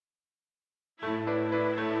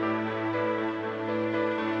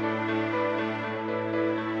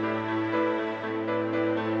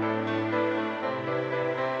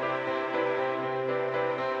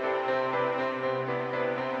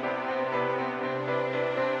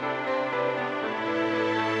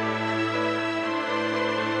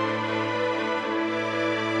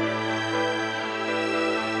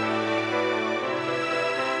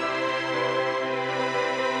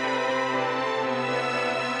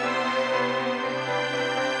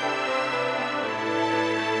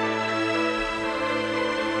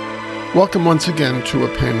Welcome once again to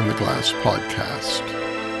a Pane in the Glass podcast.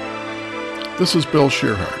 This is Bill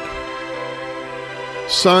Shearhart,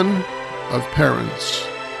 son of parents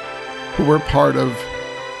who were part of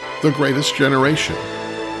the greatest generation.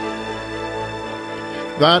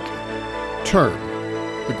 That term,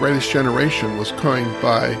 the greatest generation, was coined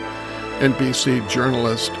by NBC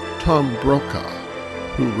journalist Tom Brokaw,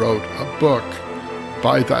 who wrote a book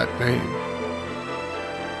by that name.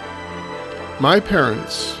 My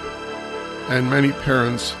parents, and many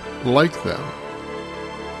parents like them,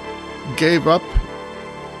 gave up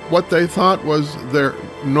what they thought was their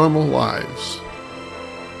normal lives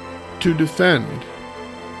to defend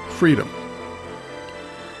freedom,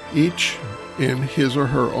 each in his or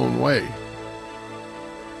her own way.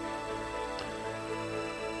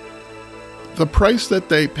 The price that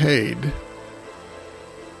they paid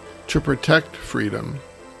to protect freedom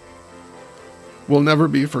will never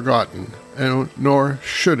be forgotten, and nor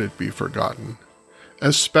should it be forgotten,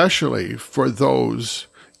 especially for those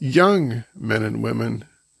young men and women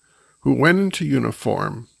who went into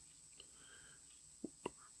uniform,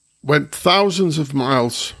 went thousands of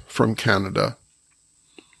miles from Canada,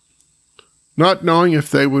 not knowing if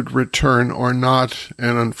they would return or not,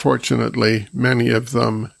 and unfortunately, many of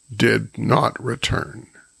them did not return.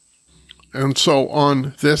 And so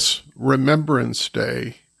on this Remembrance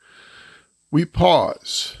Day, we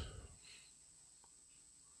pause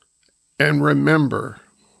and remember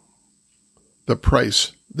the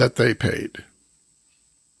price that they paid.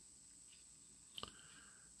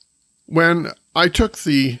 When I took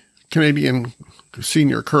the Canadian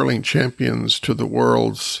senior curling champions to the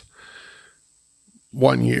Worlds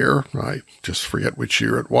one year, I just forget which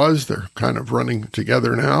year it was, they're kind of running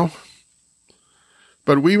together now,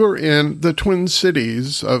 but we were in the Twin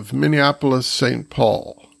Cities of Minneapolis, St.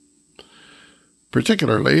 Paul,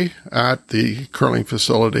 particularly at the curling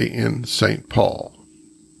facility in St. Paul.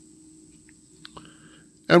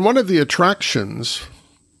 And one of the attractions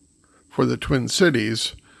for the Twin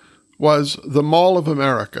Cities was the Mall of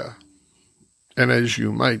America. And as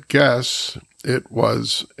you might guess, it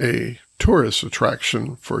was a tourist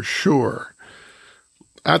attraction for sure.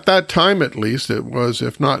 At that time, at least, it was,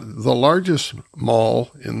 if not the largest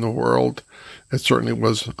mall in the world, it certainly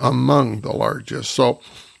was among the largest. So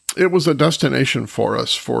it was a destination for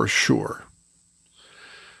us for sure.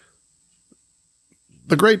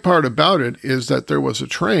 The great part about it is that there was a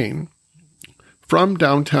train from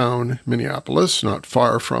downtown Minneapolis, not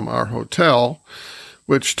far from our hotel,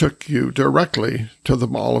 which took you directly to the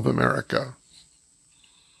Mall of America.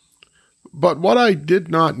 But what I did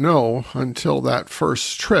not know until that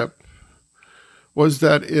first trip was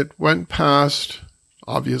that it went past,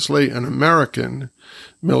 obviously, an American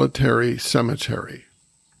military cemetery.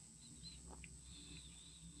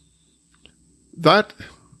 That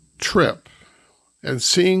trip and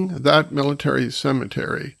seeing that military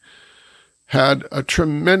cemetery had a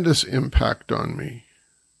tremendous impact on me.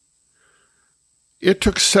 It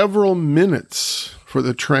took several minutes for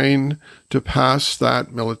the train to pass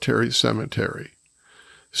that military cemetery,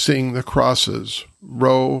 seeing the crosses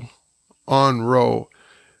row on row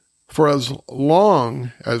for as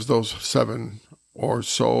long as those 7 or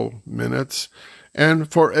so minutes,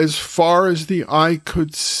 and for as far as the eye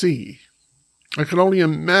could see. I could only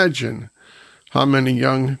imagine how many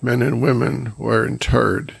young men and women were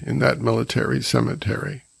interred in that military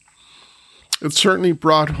cemetery. It certainly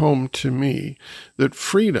brought home to me that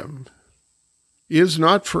freedom is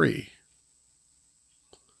not free.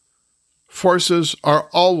 Forces are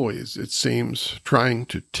always, it seems, trying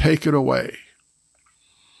to take it away.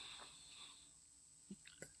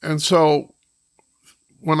 And so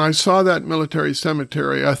when I saw that military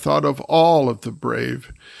cemetery, I thought of all of the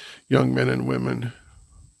brave young men and women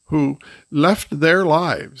who left their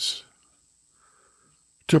lives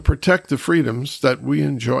to protect the freedoms that we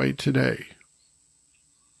enjoy today.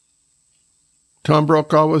 Tom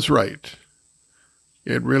Brokaw was right.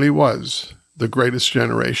 It really was the greatest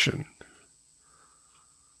generation.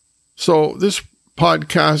 So this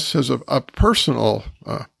podcast has a personal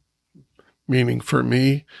meaning for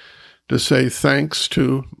me to say thanks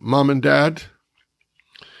to Mom and Dad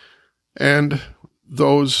and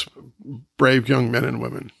those brave young men and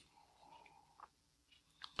women.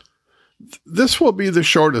 This will be the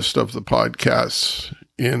shortest of the podcasts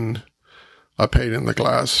in a Pane in the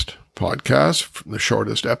Glass podcast, the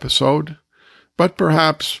shortest episode, but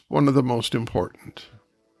perhaps one of the most important.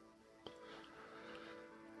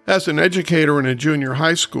 As an educator in a junior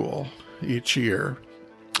high school each year,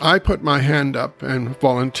 I put my hand up and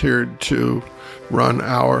volunteered to run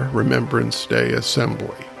our Remembrance Day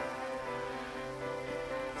assembly.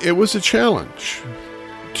 It was a challenge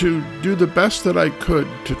to do the best that I could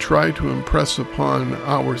to try to impress upon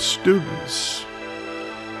our students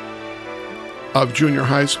of junior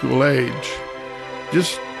high school age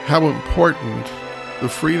just how important the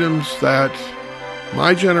freedoms that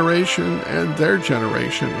my generation and their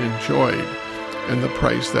generation enjoyed and the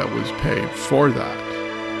price that was paid for that.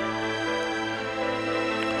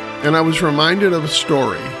 And I was reminded of a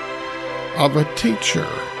story of a teacher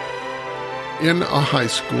in a high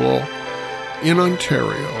school in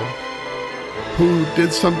Ontario who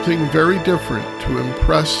did something very different to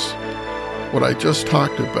impress what I just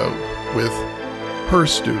talked about with her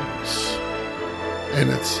students. And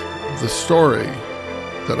it's the story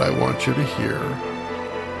that I want you to hear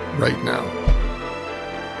right now.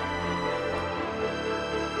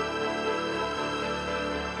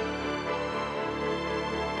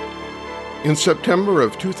 In September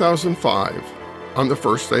of 2005, on the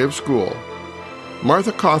first day of school,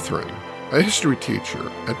 Martha Cawthron, a history teacher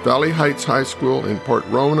at Valley Heights High School in Port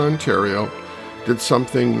Rowan, Ontario, did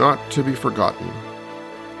something not to be forgotten.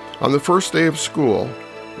 On the first day of school,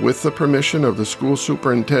 with the permission of the school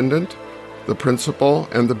superintendent, the principal,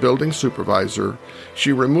 and the building supervisor,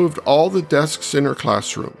 she removed all the desks in her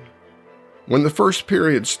classroom. When the first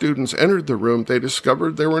period students entered the room, they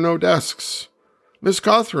discovered there were no desks. "Miss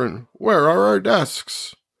Cawthron, where are our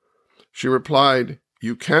desks?" She replied,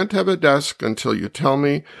 "You can't have a desk until you tell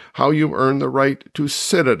me how you earn the right to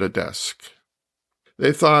sit at a desk."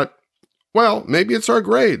 They thought, "Well, maybe it's our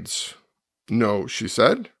grades." "No," she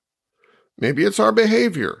said. "Maybe it's our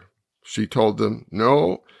behavior." She told them,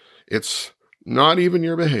 "No, it's not even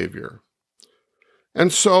your behavior."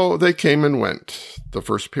 And so they came and went. The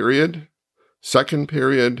first period, second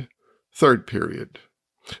period, third period.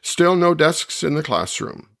 Still no desks in the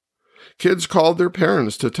classroom. Kids called their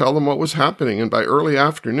parents to tell them what was happening, and by early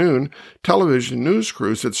afternoon, television news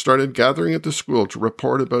crews had started gathering at the school to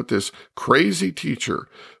report about this crazy teacher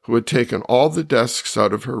who had taken all the desks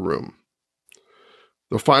out of her room.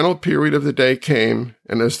 The final period of the day came,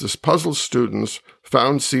 and as the puzzled students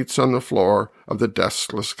found seats on the floor of the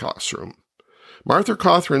deskless classroom, Martha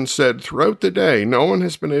Cawthron said, "Throughout the day, no one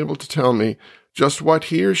has been able to tell me just what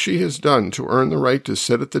he or she has done to earn the right to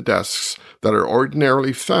sit at the desks that are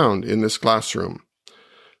ordinarily found in this classroom.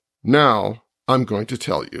 Now, I'm going to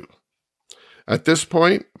tell you." At this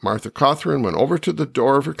point, Martha Cawthron went over to the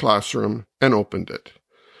door of her classroom and opened it.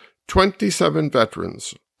 27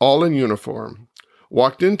 veterans, all in uniform,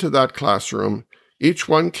 walked into that classroom, each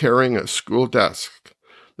one carrying a school desk.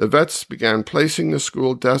 The vets began placing the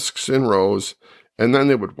school desks in rows, and then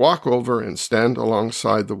they would walk over and stand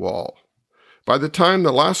alongside the wall. By the time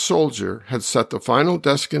the last soldier had set the final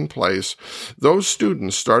desk in place, those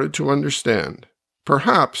students started to understand,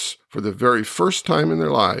 perhaps for the very first time in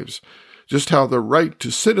their lives, just how the right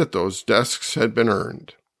to sit at those desks had been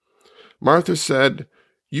earned. Martha said,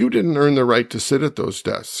 "You didn't earn the right to sit at those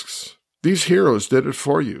desks. These heroes did it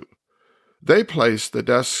for you. They placed the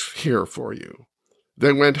desks here for you.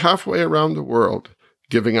 They went halfway around the world,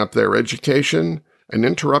 giving up their education and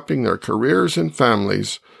interrupting their careers and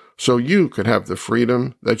families so you could have the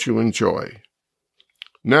freedom that you enjoy.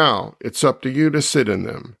 Now it's up to you to sit in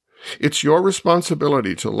them. It's your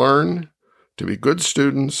responsibility to learn, to be good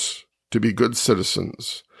students, to be good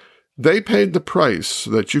citizens. They paid the price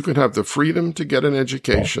so that you could have the freedom to get an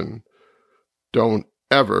education. Don't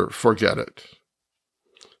ever forget it."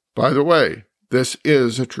 By the way, this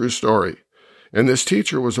is a true story, and this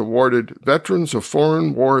teacher was awarded Veterans of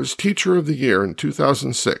Foreign Wars Teacher of the Year in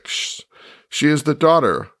 2006. She is the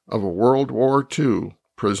daughter of a World War II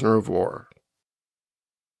prisoner of war.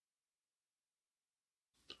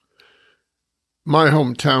 My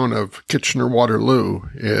hometown of Kitchener-Waterloo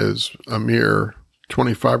is a mere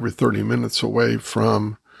 25 or 30 minutes away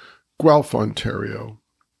from Guelph, Ontario,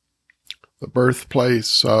 the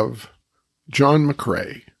birthplace of John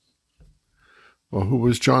McCrae. Well, who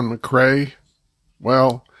was John McCrae?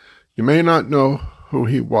 Well, you may not know who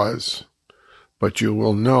he was, but you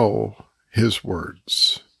will know his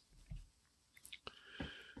words.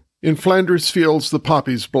 "In Flanders fields the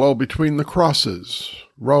poppies blow between the crosses,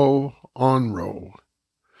 row on row,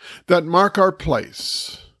 that mark our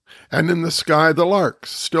place, and in the sky the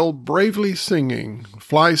larks, still bravely singing,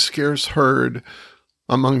 fly scarce heard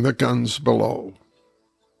among the guns below.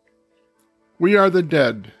 We are the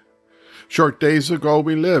dead. Short days ago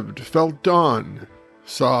we lived, felt dawn,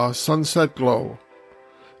 saw sunset glow,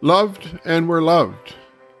 loved and were loved,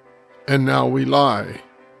 and now we lie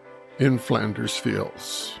in Flanders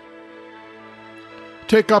fields.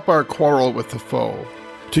 Take up our quarrel with the foe.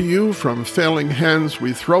 To you from failing hands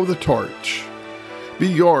we throw the torch. Be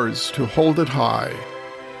yours to hold it high.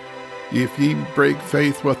 If ye break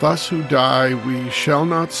faith with us who die, we shall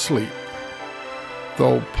not sleep,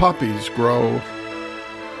 though poppies grow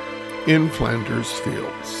in Flanders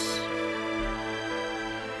fields.